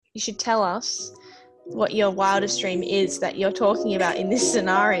you should tell us what your wildest dream is that you're talking about in this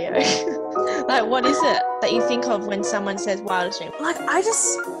scenario. Like, what is it that you think of when someone says wildest dream? Like, I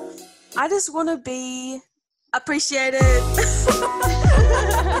just want to be appreciated.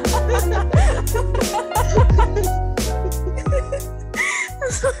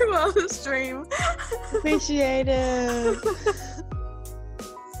 That's my wildest dream. Appreciated.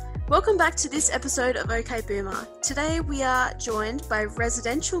 Welcome back to this episode of OK Boomer. Today we are joined by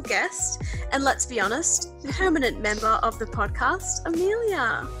residential guest and, let's be honest, permanent member of the podcast,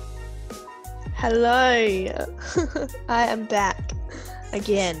 Amelia. Hello. I am back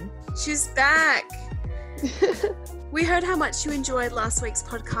again. She's back. We heard how much you enjoyed last week's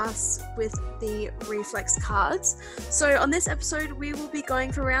podcast with the reflex cards. So on this episode, we will be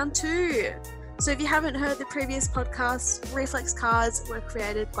going for round 2. So if you haven't heard the previous podcast, reflex cards were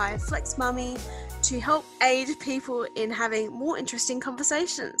created by Flex Mummy to help aid people in having more interesting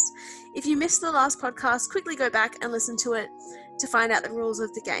conversations. If you missed the last podcast, quickly go back and listen to it to find out the rules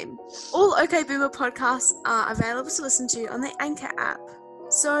of the game. All OK Boomer podcasts are available to listen to on the Anchor app.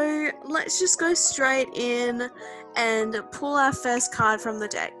 So let's just go straight in and pull our first card from the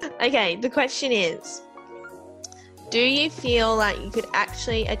deck. Okay, the question is, do you feel like you could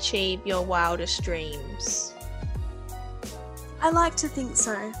actually achieve your wildest dreams? I like to think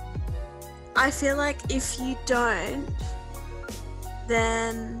so. I feel like if you don't,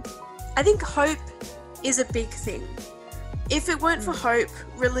 then I think hope is a big thing. If it weren't for hope,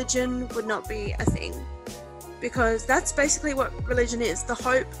 religion would not be a thing. Because that's basically what religion is. The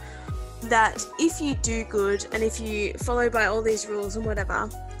hope that if you do good and if you follow by all these rules and whatever,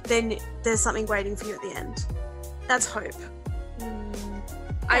 then there's something waiting for you at the end. That's hope.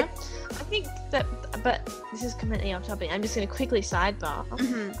 I think that, but this is completely off topic. I'm just going to quickly sidebar.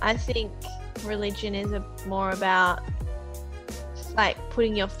 I think religion is more about like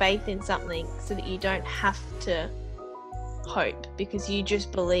putting your faith in something so that you don't have to hope, because you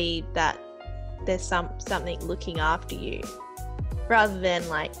just believe that there's something looking after you rather than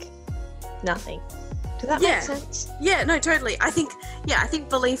like nothing. Does that make sense? Yeah, no, totally. I think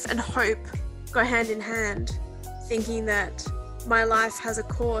belief and hope go hand in hand. Thinking that my life has a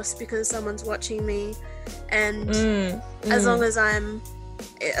course because someone's watching me, and as long as I,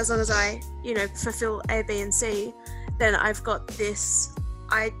 fulfill A, B, and C, then I've got this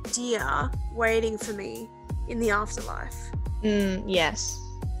idea waiting for me in the afterlife. Yes.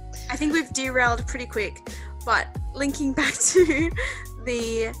 I think we've derailed pretty quick, but linking back to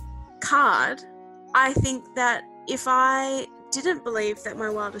the card, I think that if I didn't believe that my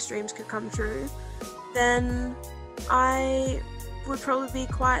wildest dreams could come true, then I would probably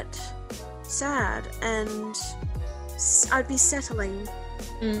be quite sad and I'd be settling.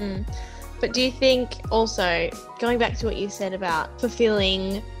 But do you think also, going back to what you said about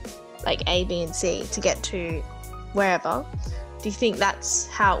fulfilling like A, B, and C to get to wherever, do you think that's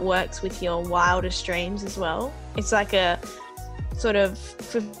how it works with your wildest dreams as well? It's like a sort of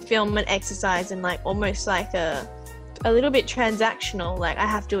fulfillment exercise and like almost like a little bit transactional, like I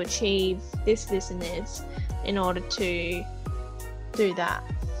have to achieve this, and this in order to do that.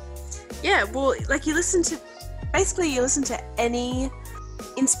 Yeah, well, like you listen to any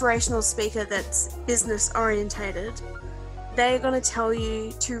inspirational speaker that's business orientated, they're going to tell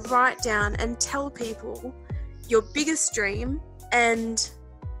you to write down and tell people your biggest dream, and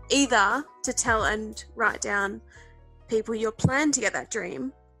either to tell and write down people your plan to get that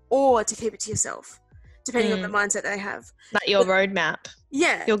dream, or to keep it to yourself, depending on the mindset they have. Like your roadmap.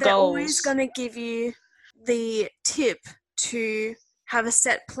 Yeah, your they're goals. Always going to give you the tip to have a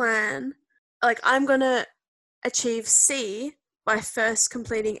set plan. Like, I'm going to achieve C by first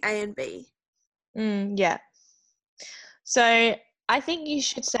completing A and B. Yeah. So I think you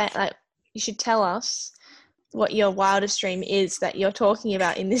should you should tell us what your wildest dream is that you're talking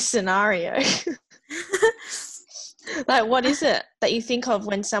about in this scenario. Like, what is it that you think of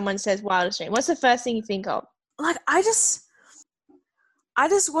when someone says wildest dream? What's the first thing you think of? Like, I just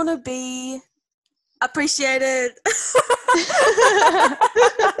want to be appreciated. That's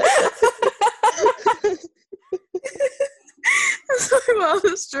my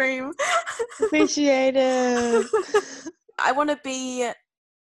wildest dream. Appreciated. I want to be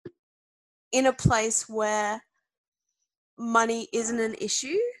in a place where money isn't an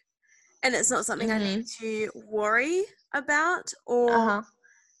issue and it's not something I need to worry about or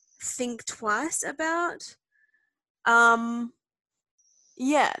think twice about.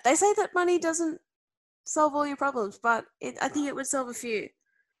 Yeah, they say that money doesn't solve all your problems, but I think it would solve a few.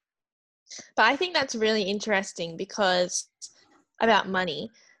 But I think that's really interesting because about money.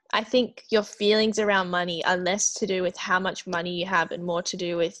 I think your feelings around money are less to do with how much money you have and more to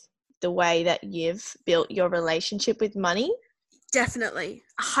do with the way that you've built your relationship with money. Definitely.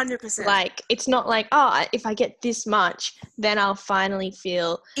 100%. Like, it's not like, oh, if I get this much, then I'll finally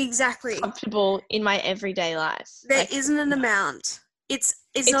feel exactly comfortable in my everyday life. There like, isn't an amount. It's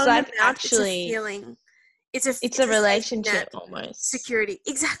not like an amount, actually, it's a feeling. It's a safety relationship net, almost. security.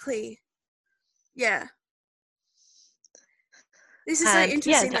 Exactly. Yeah. This is And so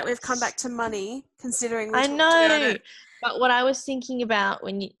interesting that we've come back to money, considering we I talked about know. it. But what I was thinking about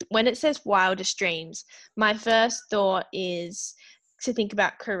when it says wildest dreams, my first thought is to think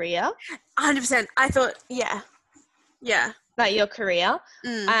about career. 100%. I thought, yeah. Like your career.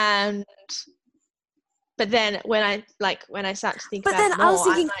 Mm. But then when I start to think But about then it more, I was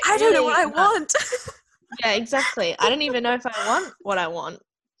thinking, I'm I don't know what I want. Yeah, exactly. I don't even know if I want what I want.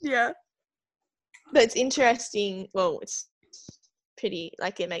 Yeah. But it's interesting. Well, it's pretty,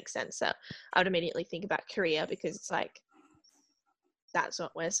 like, it makes sense that I would immediately think about career, because it's like, that's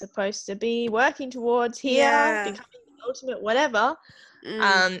what we're supposed to be working towards here, becoming the ultimate whatever.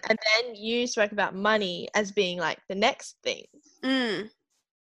 And then you spoke about money as being like the next thing. So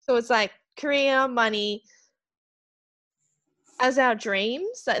it's like career, money as our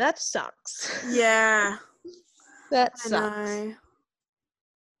dreams. Like, that sucks. Yeah. That I sucks. know.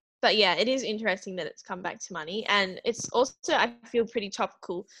 But yeah, it is interesting that it's come back to money. And it's also, I feel, pretty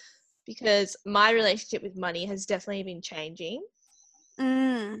topical, because my relationship with money has definitely been changing.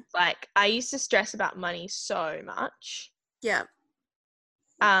 Like, I used to stress about money so much. Yeah.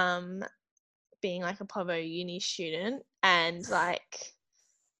 Being like a Povo uni student, and like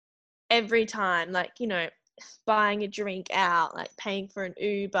every time, like, you know, buying a drink out, like paying for an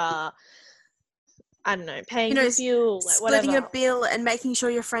Uber, I don't know, paying for fuel, like splitting whatever. a bill and making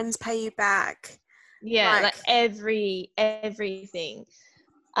sure your friends pay you back. Yeah, like everything.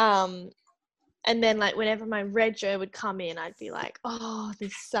 And then, like, whenever my rego would come in, I'd be like, oh,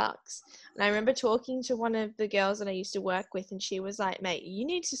 this sucks. And I remember talking to one of the girls that I used to work with, and she was like, mate, you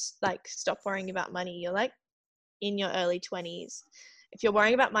need to, like, stop worrying about money. You're, like, in your early 20s. If you're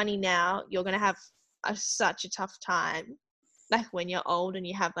worrying about money now, you're going to have such a tough time, like, when you're old and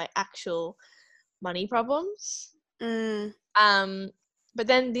you have, like, actual money problems. But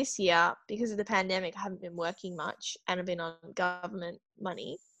then this year, because of the pandemic, I haven't been working much, and I've been on government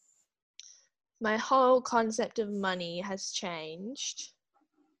money. My whole concept of money has changed,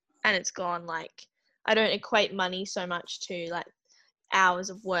 and it's gone, like, I don't equate money so much to, like, hours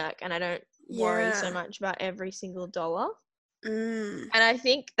of work, and I don't worry so much about every single dollar. And I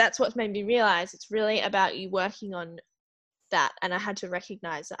think that's what's made me realize it's really about you working on that. And I had to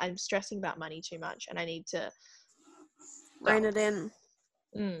recognize that I'm stressing about money too much, and I need to rein it in.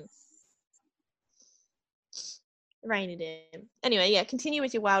 Rein it in. Anyway, yeah, continue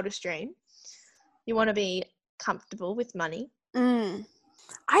with your wildest dream. You want to be comfortable with money. I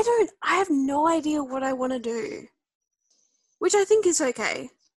have no idea what I want to do, which I think is okay.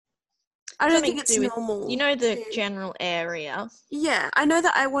 I don't think it's normal. You know, the general area. Yeah, I know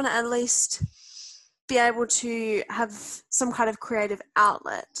that I want to at least be able to have some kind of creative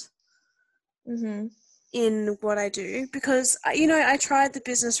outlet in what I do, because, you know, I tried the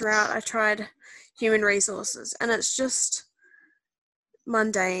business route, I tried human resources, and it's just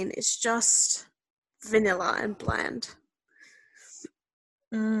mundane. It's just vanilla and bland.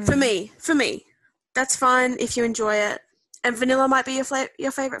 For me, that's fine if you enjoy it, and vanilla might be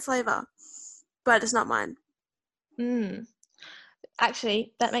your favorite flavor, but it's not mine.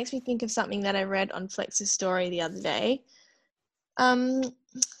 Actually, that makes me think of something that I read on Flex's story the other day.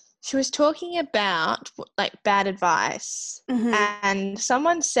 She was talking about, like, bad advice, and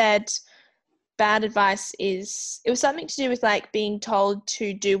someone said bad advice it was something to do with, like, being told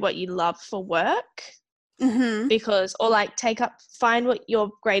to do what you love for work. Because, or, like, find what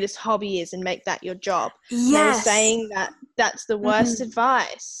your greatest hobby is and make that your job. Yes. They were saying that that's the worst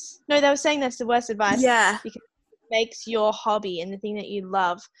advice. No, they were saying that's the worst advice. Yeah. Because it makes your hobby and the thing that you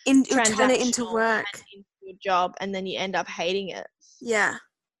love turn it into work. and into your job, and then you end up hating it. Yeah.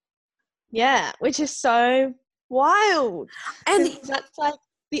 Yeah, which is so wild. And that's, like,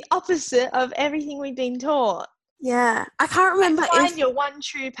 the opposite of everything we've been taught. Yeah. I can't remember find your one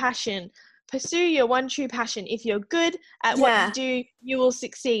true passion. Pursue your one true passion. If you're good at what you do, you will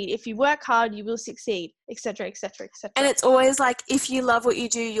succeed. If you work hard, you will succeed, etc., etc., etc. And it's always like, if you love what you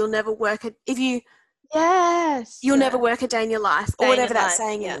do, you'll never work it. You'll never work a day in your life, or whatever that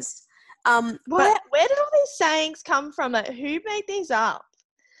saying is. Where did all these sayings come from? Like, who made these up?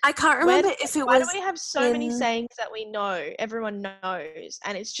 I can't remember if it was. Why do we have so many sayings that we know, everyone knows,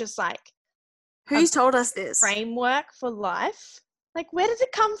 and it's just like, who's told us this framework for life? Like, where does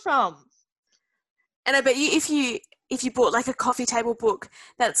it come from? And I bet you if you bought like a coffee table book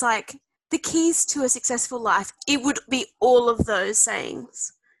that's like the keys to a successful life, it would be all of those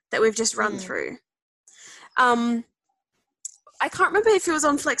sayings that we've just run through. I can't remember if it was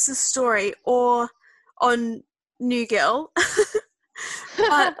on Flex's story or on New Girl,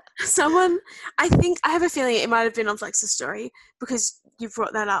 but I think, I have a feeling it might have been on Flex's story because you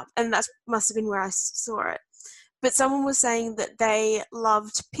brought that up, and that must have been where I saw it. But someone was saying that they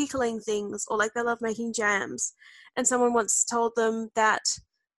loved pickling things, or like they love making jams, and someone once told them that,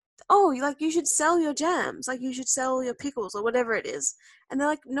 oh, like you should sell your jams, like you should sell your pickles or whatever it is, and they're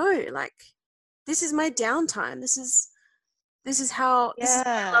like, no, like this is my downtime. This is how this is what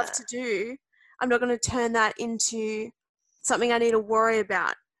I love to do. I'm not going to turn that into something I need to worry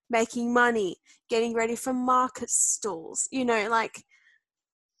about, making money, getting ready for market stalls. You know, like,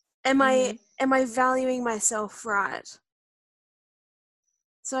 am I valuing myself right?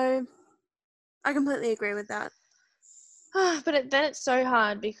 So I completely agree with that. But then it's so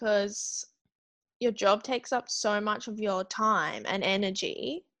hard because your job takes up so much of your time and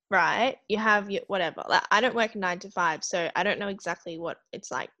energy, right? You have your whatever. Like, I don't work 9 to 5, so I don't know exactly what it's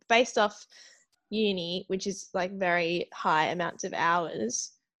like. Based off uni, which is like very high amounts of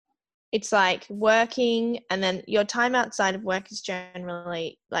hours, it's like working, and then your time outside of work is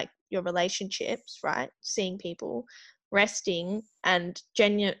generally like your relationships, right? Seeing people, resting, and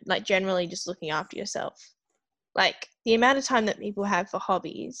generally just looking after yourself. Like, the amount of time that people have for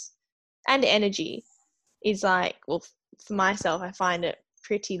hobbies and energy is like, well, for myself, I find it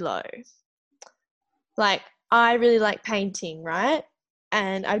pretty low. Like, I really like painting, right?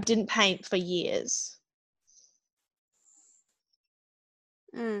 And I didn't paint for years.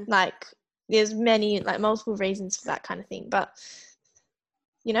 Like, there's multiple reasons for that kind of thing. But,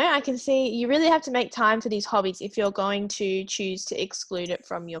 you know, I can see you really have to make time for these hobbies if you're going to choose to exclude it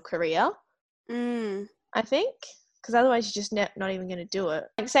from your career, I think. Because otherwise you're just not even going to do it.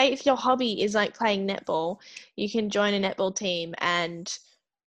 Like, say if your hobby is like playing netball, you can join a netball team and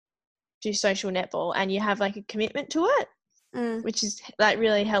do social netball, and you have like a commitment to it, which is like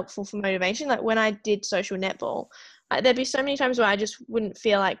really helpful for motivation. Like, when I did social netball, like, there'd be so many times where I just wouldn't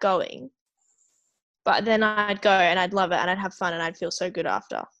feel like going, but then I'd go and I'd love it and I'd have fun and I'd feel so good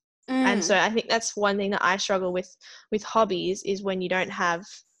after. And so I think that's one thing that I struggle with hobbies, is when you don't have.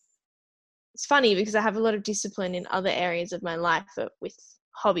 It's funny because I have a lot of discipline in other areas of my life, but with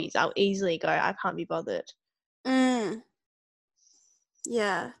hobbies, I'll easily go, I can't be bothered.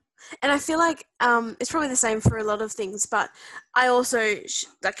 Yeah. And I feel like it's probably the same for a lot of things, but I also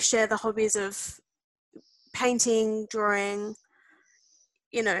share the hobbies of painting, drawing,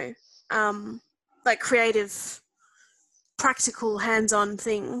 you know, like creative, practical, hands-on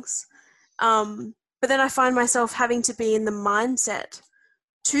things. But then I find myself having to be in the mindset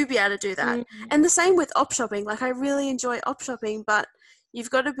to be able to do that. And the same with op shopping. Like, I really enjoy op shopping, but you've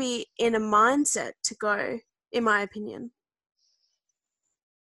got to be in a mindset to go, in my opinion.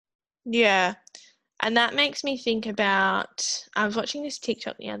 Yeah. And that makes me think about, I was watching this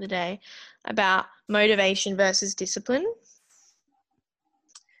TikTok the other day about motivation versus discipline.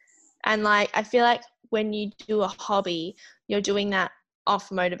 And like, I feel like when you do a hobby, you're doing that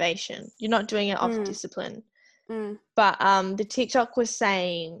off motivation. You're not doing it off discipline. But the TikTok was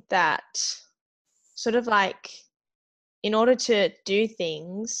saying that sort of like, in order to do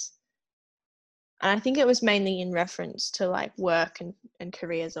things, and I think it was mainly in reference to like work and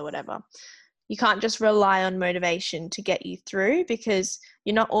careers or whatever, you can't just rely on motivation to get you through, because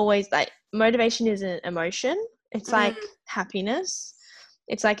you're not always like, motivation is an emotion. It's like happiness.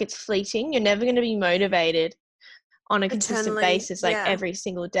 It's like, it's fleeting. You're never going to be motivated on a consistent basis, like every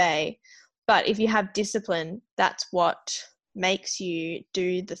single day. But if you have discipline, that's what makes you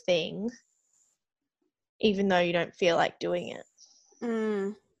do the thing, even though you don't feel like doing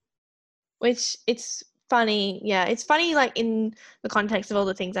it. Which, it's funny. Yeah, it's funny, like, in the context of all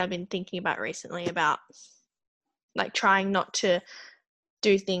the things I've been thinking about recently, about like trying not to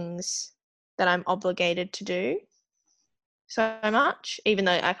do things that I'm obligated to do so much, even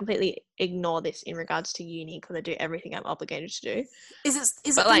though I completely ignore this in regards to uni, because I do everything I'm obligated to do. Is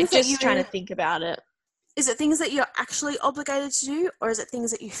it like, just trying to think about it. Is it things that you're actually obligated to do, or is it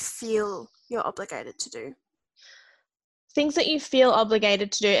things that you feel you're obligated to do? Things that you feel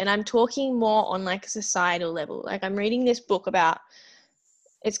obligated to do, and I'm talking more on like a societal level. Like, I'm reading this book about,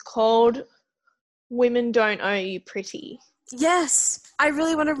 it's called Women Don't Owe You Pretty. Yes, I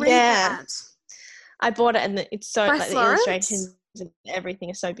really want to read that. I bought it, and it's so, By like, Florence? the illustrations and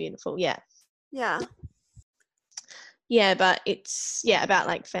everything is so beautiful. Yeah. Yeah, but it's about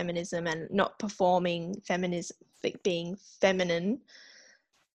like feminism and not performing feminism, like being feminine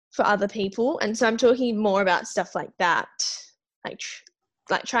for other people. And so I'm talking more about stuff like that, like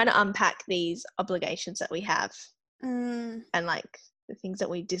like trying to unpack these obligations that we have and like the things that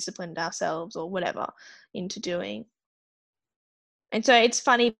we disciplined ourselves or whatever into doing. And so it's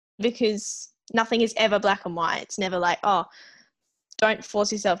funny because nothing is ever black and white. It's never like, oh, don't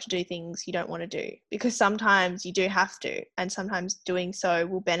force yourself to do things you don't want to do, because sometimes you do have to, and sometimes doing so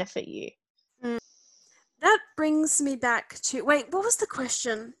will benefit you. That brings me back to, wait, what was the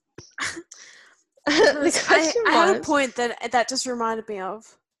question? The question I had a point that just reminded me of.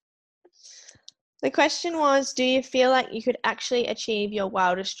 The question was, do you feel like you could actually achieve your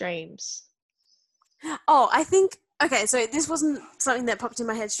wildest dreams? Oh, I think, okay, so this wasn't something that popped in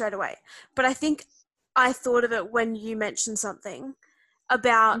my head straight away, but I think I thought of it when you mentioned something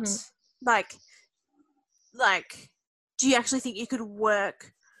about like, do you actually think you could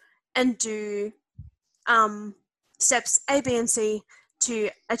work and do steps A, B, and C to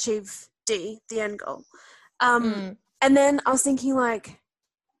achieve D, the end goal? And then I was thinking, like,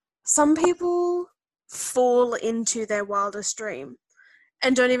 some people fall into their wildest dream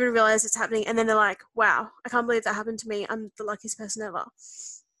and don't even realize it's happening, and then they're like, wow, I can't believe that happened to me. I'm the luckiest person ever.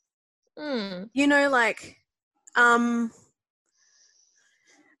 You know, like,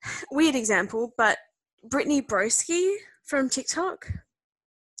 weird example, but Brittany Broski from TikTok.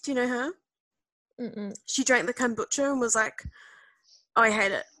 Do you know her? She drank the kombucha and was like, oh, I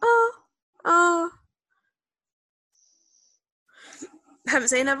hate it. Oh. Haven't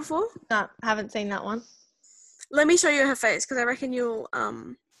seen her before? No, haven't seen that one. Let me show you her face, because I reckon you'll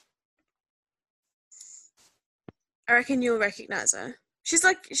recognize her.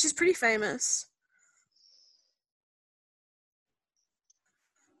 She's pretty famous.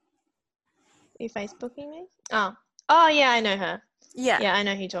 Are you Facebooking me? Oh yeah, I know her. Yeah, I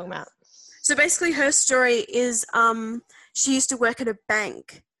know who you're talking about. So basically, her story is she used to work at a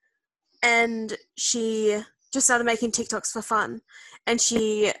bank, and she just started making TikToks for fun. And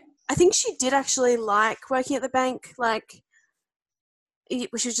I think she did actually like working at the bank, like she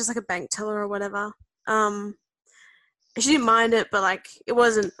was just like a bank teller or whatever. She didn't mind it, but like it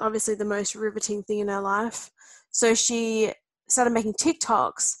wasn't obviously the most riveting thing in her life. So she started making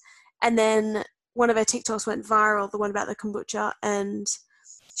TikToks, and then one of her TikToks went viral, the one about the kombucha, and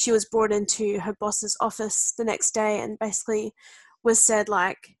she was brought into her boss's office the next day and basically was said,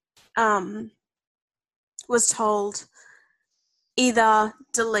 like, was told either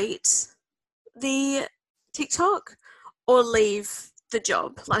delete the TikTok or leave the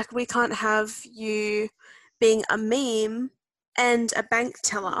job. Like, we can't have you being a meme and a bank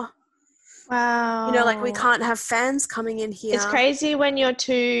teller. Wow. You know, like, we can't have fans coming in here. It's crazy when your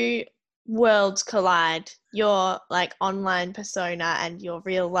two worlds collide, your like online persona and your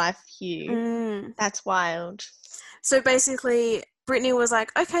real life you. That's wild. So basically, Brittany was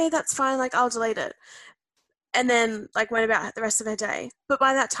like, okay, that's fine, like, I'll delete it. And then, like, went about the rest of her day. But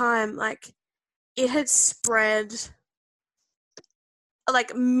by that time, like, it had spread,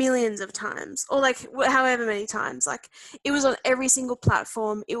 like, millions of times. Or, like, however many times. Like, it was on every single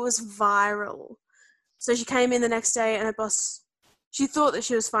platform. It was viral. So she came in the next day and her boss, she thought that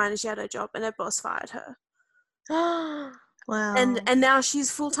she was fine and she had her job, and her boss fired her. Wow. And now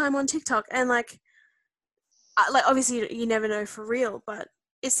she's full-time on TikTok. And, like, obviously you never know for real, but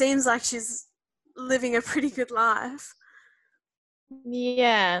it seems like she's living a pretty good life.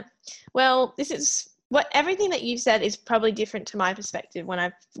 Yeah. Well, this is what everything that you said is probably different to my perspective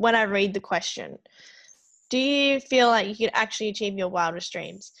when I read the question. Do you feel like you could actually achieve your wildest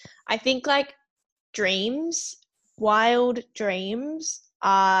dreams? I think like wild dreams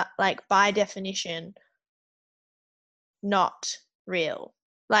are like by definition not real.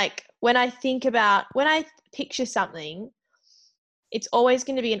 Like when I picture something, it's always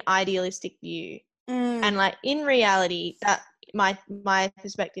going to be an idealistic view. And like in reality, that my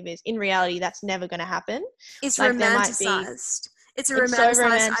perspective is, in reality, that's never going to happen. It's like romanticized. It's a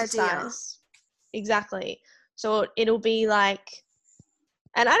romanticized idea. Exactly. So it'll be like,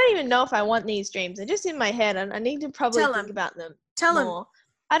 and I don't even know if I want these dreams. They're just in my head, and I need to probably think about them more.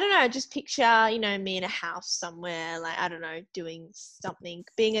 I don't know, just picture, me in a house somewhere, like, I don't know, doing something,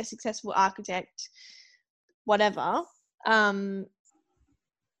 being a successful architect, whatever. But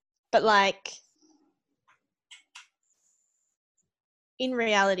like, in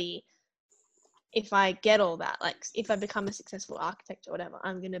reality, if I get all that, like, if I become a successful architect or whatever,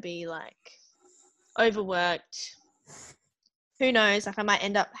 I'm going to be like overworked. Who knows? Like, I might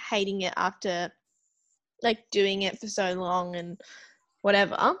end up hating it after like doing it for so long and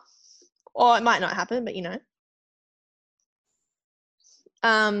whatever. Or it might not happen, but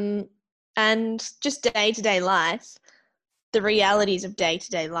And just day-to-day life, the realities of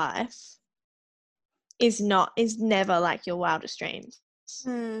day-to-day life is never like your wildest dreams.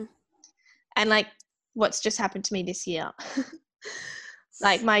 Mm. And like what's just happened to me this year,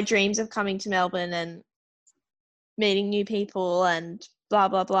 like my dreams of coming to Melbourne and meeting new people and blah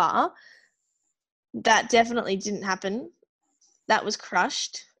blah blah, that definitely didn't happen. That was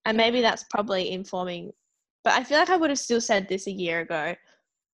crushed. And maybe that's probably informing, but I feel like I would have still said this a year ago,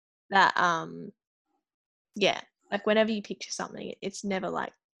 that yeah, like whenever you picture something, it's never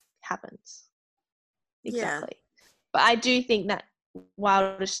like happens exactly. But I do think that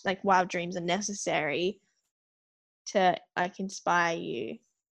wild dreams are necessary to like inspire you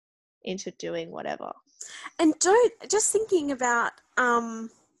into doing whatever. And just thinking about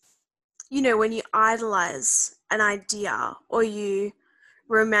you know, when you idolize an idea or you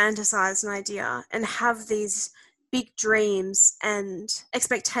romanticize an idea and have these big dreams and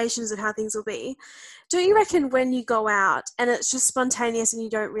expectations of how things will be, don't you reckon when you go out and it's just spontaneous and you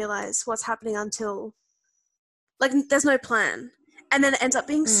don't realize what's happening until, like, there's no plan, and then it ends up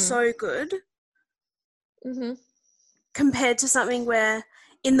being so good compared to something where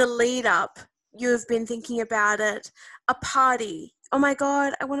in the lead up you've been thinking about it, a party, oh my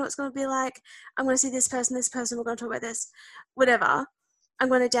god, I wonder what it's going to be like, I'm going to see this person, we're going to talk about this, whatever, I'm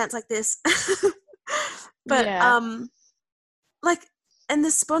going to dance like this. But like, and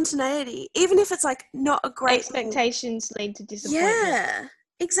the spontaneity, even if it's like not a great expectations lead to disappointment. Yeah,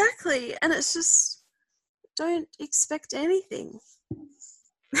 exactly. And it's just, don't expect anything.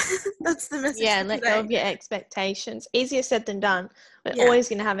 That's the message. Yeah, let go of your expectations. Easier said than done. We're always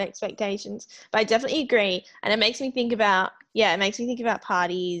going to have expectations. But I definitely agree. And it makes me think about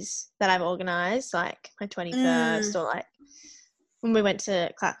parties that I've organised, like my 21st or like when we went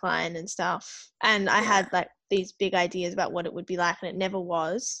to Clackline and stuff. And I had like these big ideas about what it would be like, and it never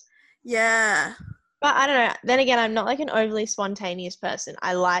was. Yeah. But I don't know. Then again, I'm not like an overly spontaneous person.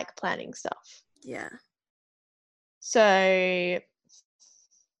 I like planning stuff. Yeah. So I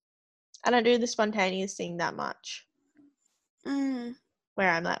don't do the spontaneous thing that much. Where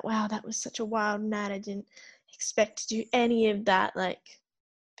I'm like, wow, that was such a wild night. I didn't expect to do any of that. Like,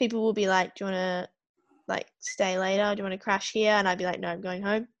 people will be like, do you want to like stay later? Do you want to crash here? And I'd be like, no, I'm going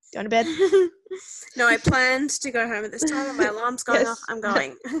home. Going to bed. No, I planned to go home at this time and my alarm's going off. I'm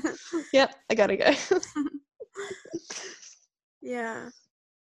going. Yep, I gotta go. Yeah.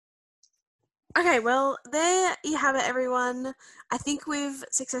 Okay, well, there you have it, everyone. I think we've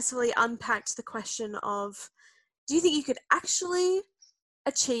successfully unpacked the question of, do you think you could actually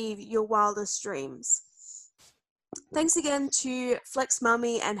achieve your wildest dreams? Thanks again to Flex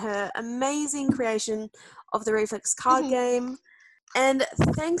Mummy and her amazing creation of the Reflex card game. And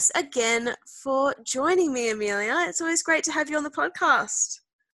thanks again for joining me, Amelia. It's always great to have you on the podcast.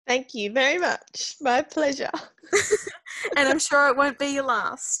 Thank you very much. My pleasure. And I'm sure it won't be your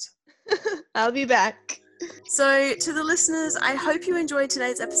last. I'll be back. So, to the listeners, I hope you enjoyed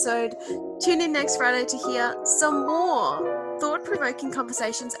today's episode. Tune in next Friday to hear some more thought-provoking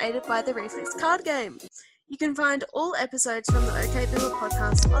conversations aided by the Reflex card game. You can find all episodes from the OK Boomer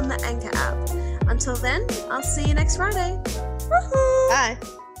podcast on the Anchor app. Until then, I'll see you next Friday. Woohoo! Bye.